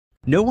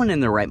No one in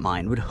their right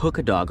mind would hook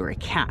a dog or a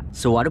cat,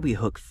 so why do we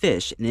hook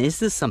fish, and is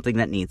this something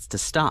that needs to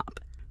stop?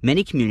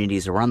 Many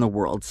communities around the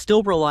world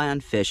still rely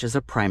on fish as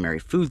a primary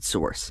food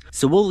source,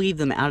 so we'll leave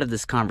them out of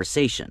this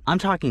conversation. I'm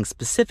talking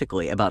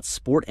specifically about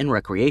sport and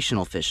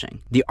recreational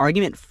fishing. The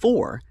argument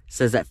for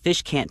says that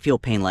fish can't feel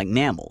pain like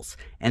mammals,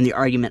 and the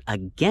argument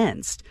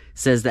against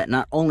says that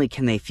not only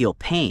can they feel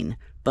pain,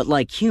 but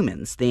like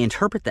humans, they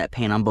interpret that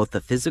pain on both the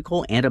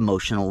physical and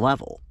emotional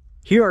level.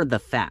 Here are the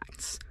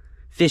facts.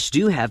 Fish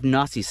do have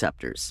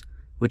nociceptors,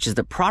 which is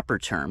the proper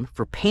term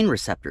for pain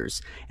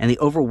receptors, and the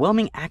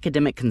overwhelming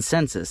academic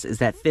consensus is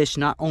that fish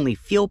not only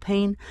feel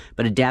pain,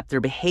 but adapt their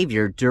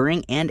behavior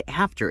during and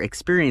after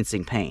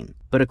experiencing pain.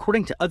 But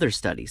according to other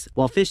studies,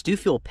 while fish do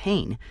feel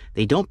pain,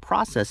 they don't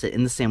process it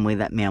in the same way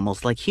that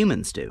mammals like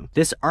humans do.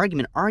 This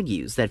argument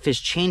argues that fish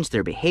change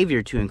their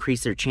behavior to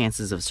increase their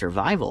chances of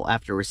survival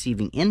after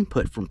receiving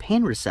input from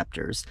pain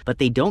receptors, but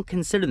they don't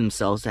consider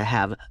themselves to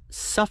have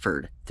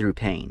suffered through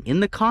pain. In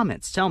the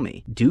comments, tell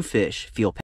me, do fish feel pain?